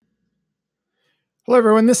Hello,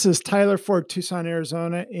 everyone. This is Tyler Ford, Tucson,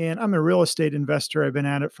 Arizona, and I'm a real estate investor. I've been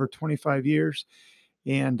at it for 25 years,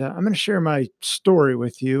 and I'm going to share my story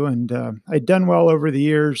with you. And I'd done well over the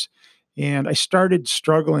years, and I started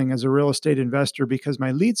struggling as a real estate investor because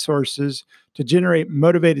my lead sources to generate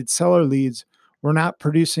motivated seller leads were not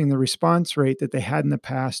producing the response rate that they had in the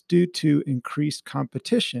past due to increased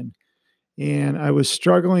competition. And I was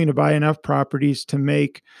struggling to buy enough properties to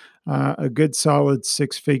make a good solid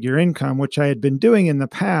six-figure income, which I had been doing in the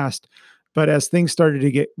past. But as things started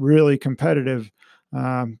to get really competitive,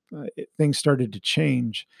 things started to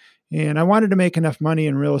change. And I wanted to make enough money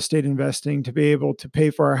in real estate investing to be able to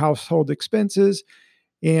pay for our household expenses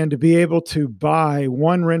and to be able to buy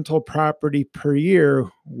one rental property per year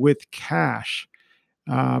with cash.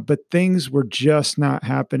 But things were just not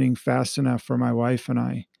happening fast enough for my wife and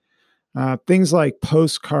I. Things like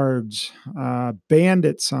postcards,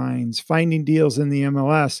 bandit signs, finding deals in the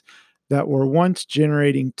MLS that were once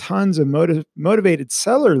generating tons of motivated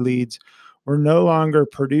seller leads were no longer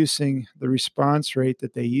producing the response rate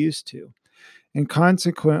that they used to. And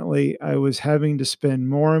consequently, I was having to spend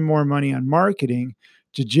more and more money on marketing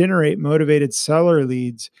to generate motivated seller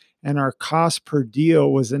leads. And our cost per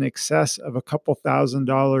deal was in excess of a couple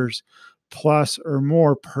 $1,000s plus or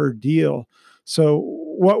more per deal. So,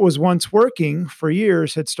 what was once working for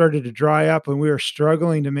years had started to dry up, and we were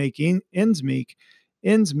struggling to make ends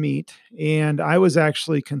meet. And I was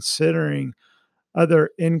actually considering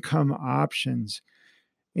other income options.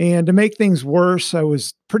 And to make things worse, I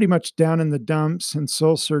was pretty much down in the dumps and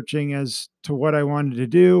soul searching as to what I wanted to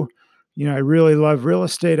do. I really love real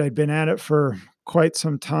estate. I'd been at it for quite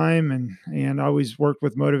some time and always worked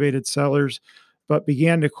with motivated sellers, but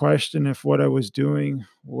began to question if what I was doing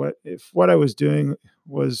was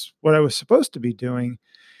what I was supposed to be doing.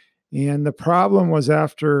 And the problem was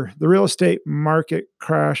after the real estate market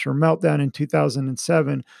crash or meltdown in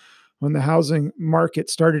 2007, when the housing market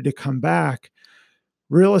started to come back,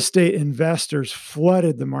 real estate investors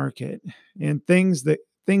flooded the market and things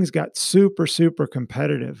got super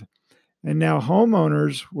competitive. And now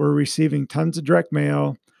homeowners were receiving tons of direct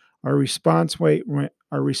mail. Our response rate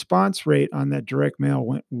on that direct mail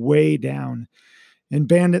went way down. And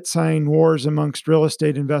bandit sign wars amongst real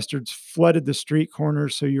estate investors flooded the street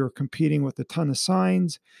corners. So you were competing with a ton of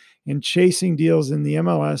signs, and chasing deals in the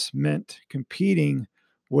MLS meant competing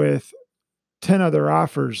with 10 other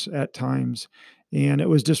offers at times. And it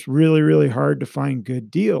was just really hard to find good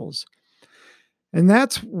deals. And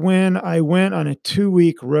that's when I went on a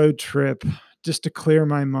 2-week road trip just to clear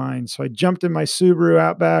my mind. So I jumped in my Subaru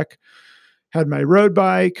Outback, had my road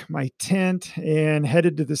bike, my tent, and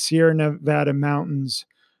headed to the Sierra Nevada mountains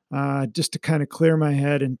just to kind of clear my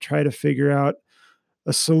head and try to figure out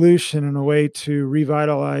a solution and a way to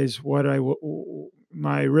revitalize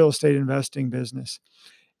my real estate investing business.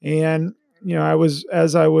 And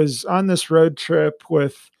as I was on this road trip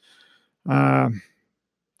with uh,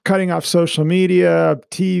 cutting off social media,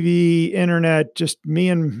 TV, internet, just me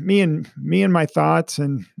and my thoughts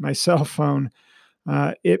and my cell phone,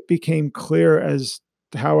 it became clear as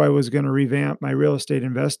to how I was going to revamp my real estate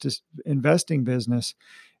investing business.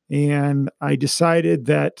 And I decided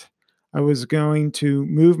that I was going to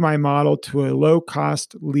move my model to a low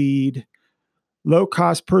cost per lead, low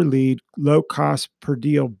cost per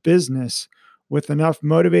deal business with enough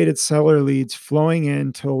motivated seller leads flowing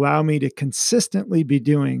in to allow me to consistently be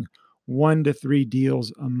doing 1 to 3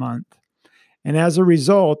 deals a month. And as a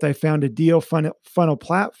result, I found a deal funnel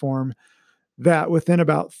platform that within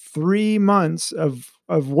about 3 months of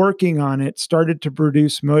working on it started to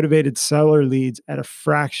produce motivated seller leads at a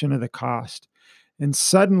fraction of the cost. And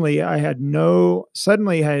I no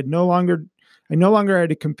longer had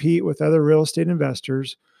to compete with other real estate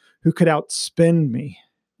investors who could outspend me.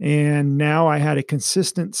 And now I had a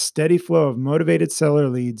consistent, steady flow of motivated seller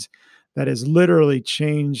leads that has literally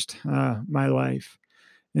changed my life.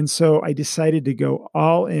 And so I decided to go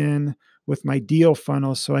all in with my deal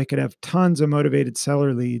funnel so I could have tons of motivated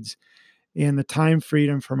seller leads and the time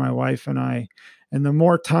freedom for my wife and I. And the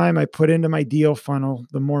more time I put into my deal funnel,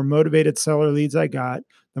 the more motivated seller leads I got,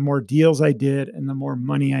 the more deals I did, and the more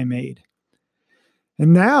money I made.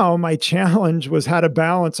 And now my challenge was how to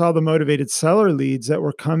balance all the motivated seller leads that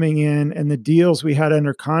were coming in and the deals we had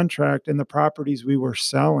under contract and the properties we were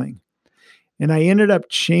selling. And I ended up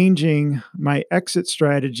changing my exit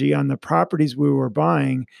strategy on the properties we were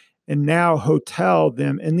buying and now hotel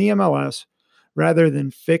them in the MLS rather than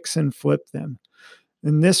fix and flip them.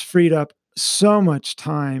 And this freed up so much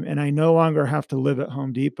time, and I no longer have to live at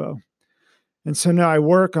Home Depot. And so now I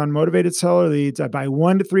work on motivated seller leads. I buy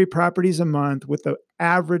 1 to 3 properties a month with the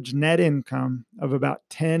average net income of about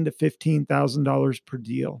 $10,000 to $15,000 per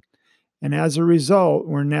deal. And as a result,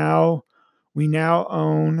 we now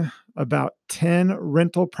own about 10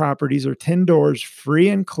 rental properties or 10 doors free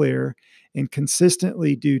and clear, and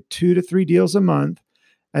consistently do 2 to 3 deals a month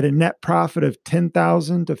at a net profit of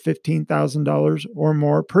 $10,000 to $15,000 or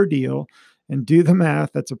more per deal. And do the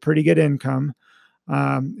math, that's a pretty good income.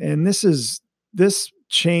 And this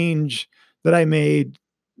change that I made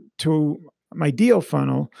to my deal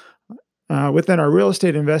funnel within our real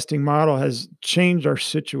estate investing model has changed our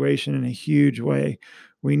situation in a huge way.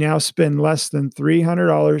 We now spend less than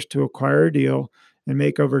 $300 to acquire a deal and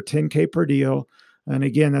make over 10K per deal. And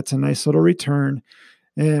again, that's a nice little return.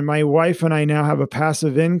 And my wife and I now have a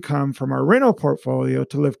passive income from our rental portfolio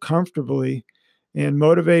to live comfortably, and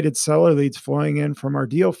motivated seller leads flowing in from our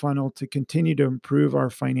deal funnel to continue to improve our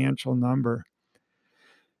financial number.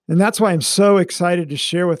 And that's why I'm so excited to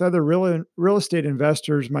share with other real estate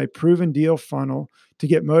investors my proven deal funnel to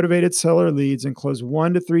get motivated seller leads and close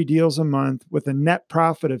 1 to 3 deals a month with a net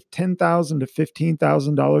profit of $10,000 to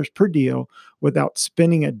 $15,000 per deal without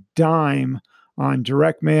spending a dime on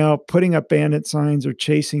direct mail, putting up bandit signs, or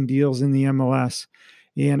chasing deals in the MLS.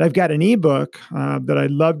 And I've got an ebook that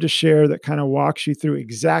I'd love to share that kind of walks you through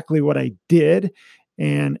exactly what I did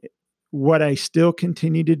and what I still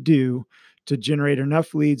continue to do to generate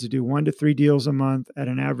enough leads to do 1 to 3 deals a month at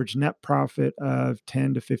an average net profit of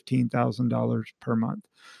 $10,000 to $15,000 per month.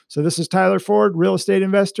 So this is Tyler Ford, real estate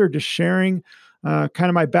investor, just sharing kind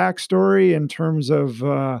of my backstory in terms of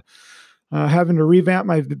having to revamp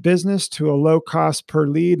my business to a low cost per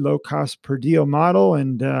lead, low cost per deal model.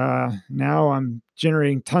 And now I'm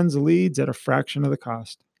generating tons of leads at a fraction of the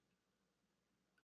cost.